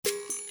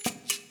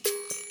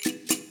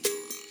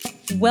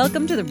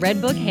Welcome to the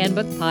Redbook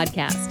Handbook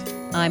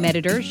Podcast. I'm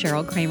editor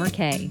Cheryl Kramer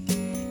Kay.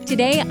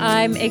 Today,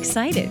 I'm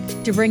excited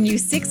to bring you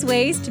 6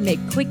 ways to make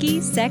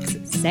quickie sex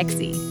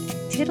sexy.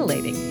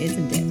 Titillating,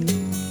 isn't it?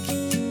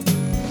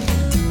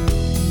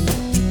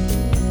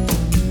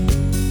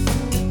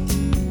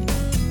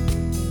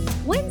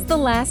 When's the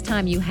last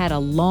time you had a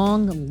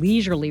long,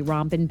 leisurely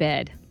romp in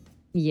bed?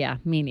 Yeah,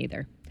 me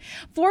neither.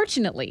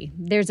 Fortunately,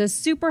 there's a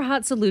super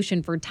hot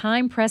solution for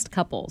time-pressed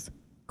couples.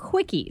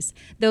 Quickies,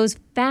 those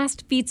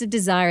fast feats of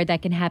desire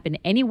that can happen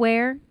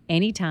anywhere,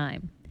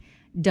 anytime.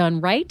 Done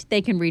right,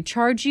 they can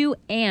recharge you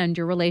and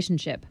your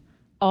relationship,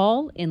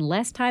 all in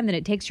less time than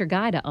it takes your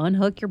guy to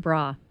unhook your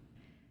bra.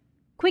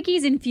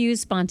 Quickies infuse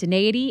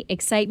spontaneity,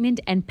 excitement,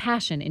 and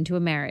passion into a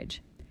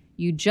marriage.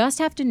 You just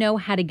have to know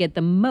how to get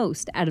the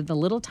most out of the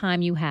little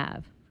time you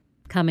have.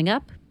 Coming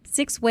up,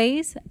 6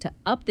 ways to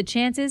up the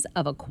chances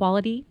of a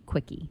quality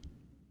quickie.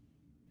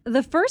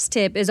 The first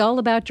tip is all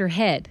about your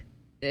head.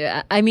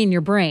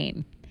 Your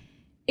brain.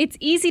 It's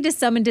easy to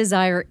summon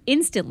desire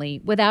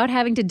instantly without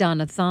having to don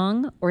a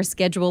thong or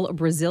schedule a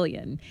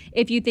Brazilian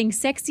if you think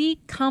sexy,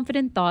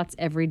 confident thoughts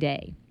every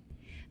day.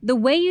 The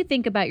way you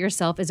think about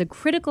yourself is a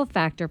critical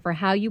factor for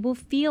how you will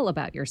feel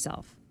about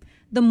yourself.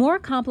 The more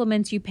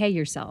compliments you pay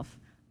yourself,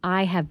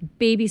 I have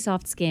baby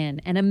soft skin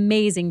and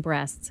amazing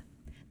breasts,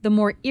 the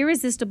more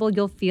irresistible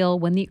you'll feel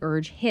when the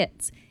urge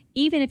hits,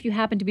 even if you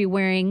happen to be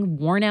wearing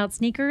worn-out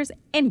sneakers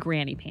and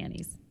granny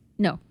panties.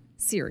 No.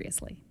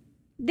 Seriously.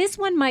 This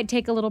one might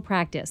take a little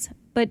practice,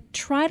 but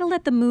try to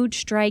let the mood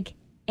strike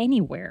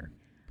anywhere.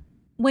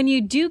 When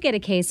you do get a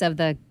case of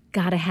the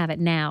gotta have it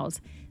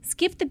nows,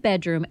 skip the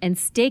bedroom and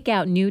stake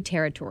out new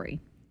territory.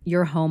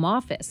 Your home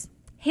office,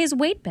 his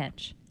weight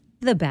bench,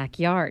 the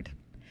backyard.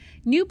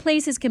 New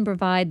places can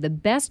provide the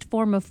best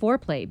form of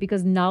foreplay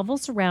because novel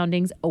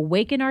surroundings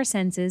awaken our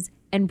senses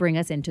and bring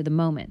us into the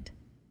moment.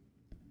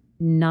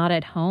 Not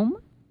at home?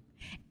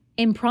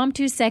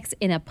 Impromptu sex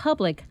in a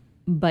public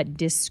but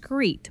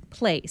discreet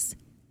place,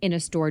 in a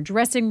store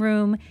dressing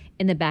room,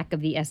 in the back of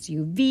the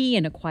SUV,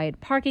 in a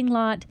quiet parking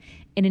lot,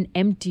 in an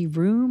empty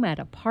room at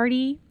a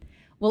party,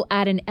 will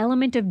add an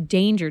element of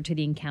danger to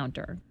the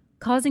encounter,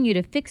 causing you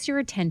to fix your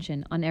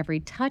attention on every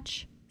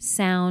touch,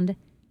 sound,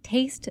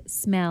 taste,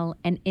 smell,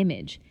 and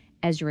image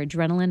as your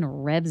adrenaline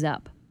revs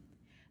up.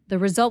 The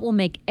result will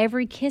make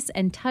every kiss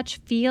and touch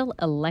feel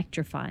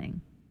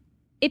electrifying.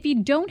 If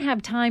you don't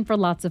have time for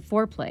lots of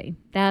foreplay,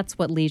 that's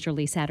what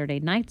leisurely Saturday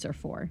nights are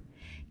for.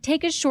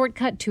 Take a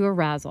shortcut to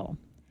arousal.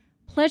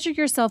 Pleasure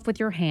yourself with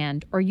your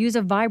hand or use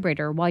a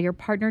vibrator while your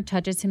partner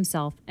touches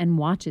himself and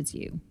watches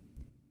you.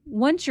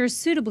 Once you're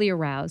suitably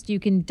aroused, you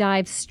can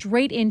dive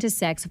straight into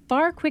sex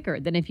far quicker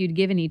than if you'd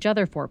given each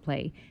other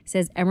foreplay,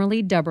 says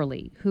Emily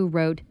Dubberly, who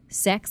wrote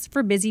Sex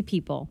for Busy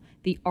People,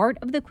 The Art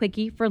of the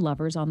Quickie for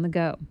Lovers on the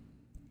Go.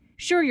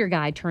 Sure, your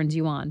guy turns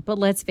you on, but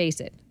let's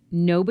face it,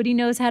 nobody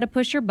knows how to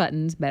push your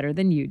buttons better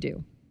than you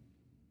do.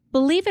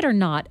 Believe it or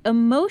not,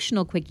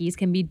 emotional quickies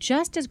can be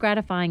just as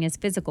gratifying as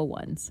physical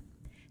ones.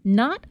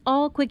 Not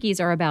all quickies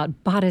are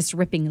about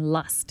bodice-ripping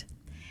lust.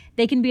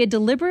 They can be a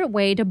deliberate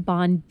way to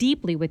bond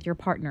deeply with your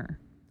partner.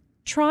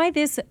 Try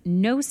this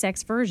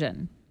no-sex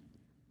version.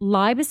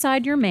 Lie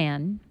beside your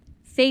man,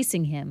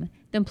 facing him,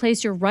 then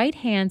place your right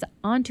hands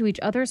onto each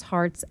other's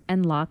hearts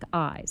and lock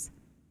eyes.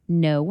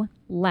 No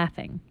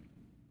laughing.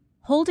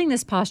 Holding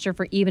this posture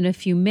for even a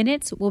few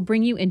minutes will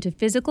bring you into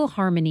physical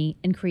harmony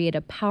and create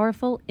a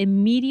powerful,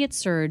 immediate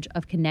surge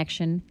of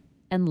connection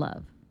and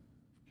love.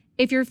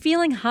 If you're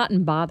feeling hot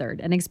and bothered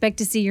and expect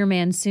to see your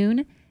man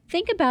soon,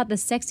 think about the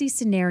sexy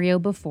scenario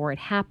before it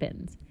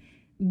happens.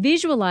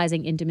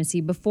 Visualizing intimacy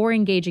before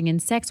engaging in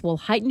sex will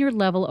heighten your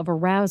level of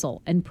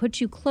arousal and put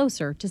you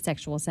closer to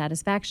sexual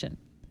satisfaction.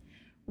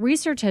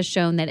 Research has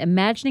shown that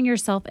imagining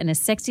yourself in a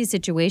sexy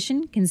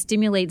situation can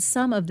stimulate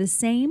some of the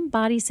same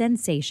body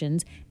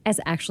sensations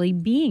as actually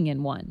being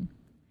in one.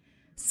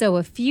 So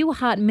a few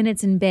hot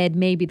minutes in bed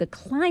may be the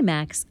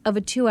climax of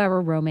a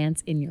 2-hour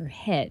romance in your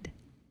head.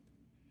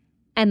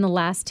 And the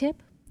last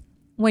tip?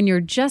 When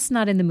you're just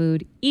not in the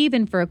mood,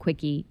 even for a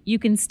quickie, you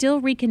can still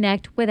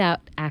reconnect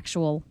without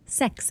actual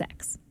sex.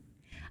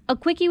 A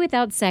quickie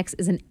without sex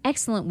is an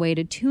excellent way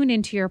to tune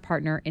into your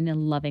partner in a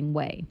loving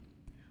way.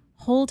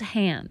 Hold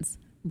hands.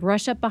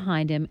 Brush up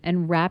behind him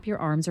and wrap your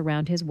arms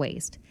around his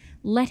waist.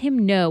 Let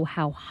him know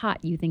how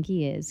hot you think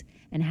he is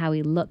and how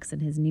he looks in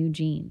his new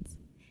jeans.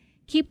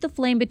 Keep the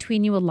flame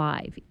between you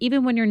alive,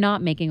 even when you're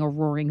not making a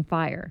roaring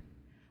fire.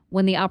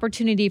 When the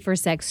opportunity for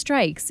sex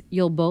strikes,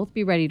 you'll both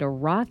be ready to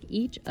rock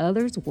each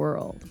other's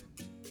world.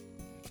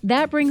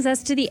 That brings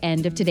us to the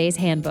end of today's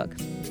handbook.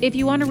 If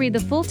you want to read the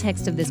full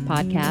text of this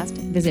podcast,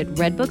 visit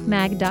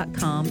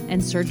redbookmag.com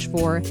and search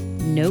for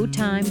No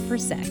Time for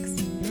Sex.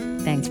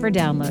 Thanks for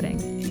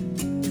downloading.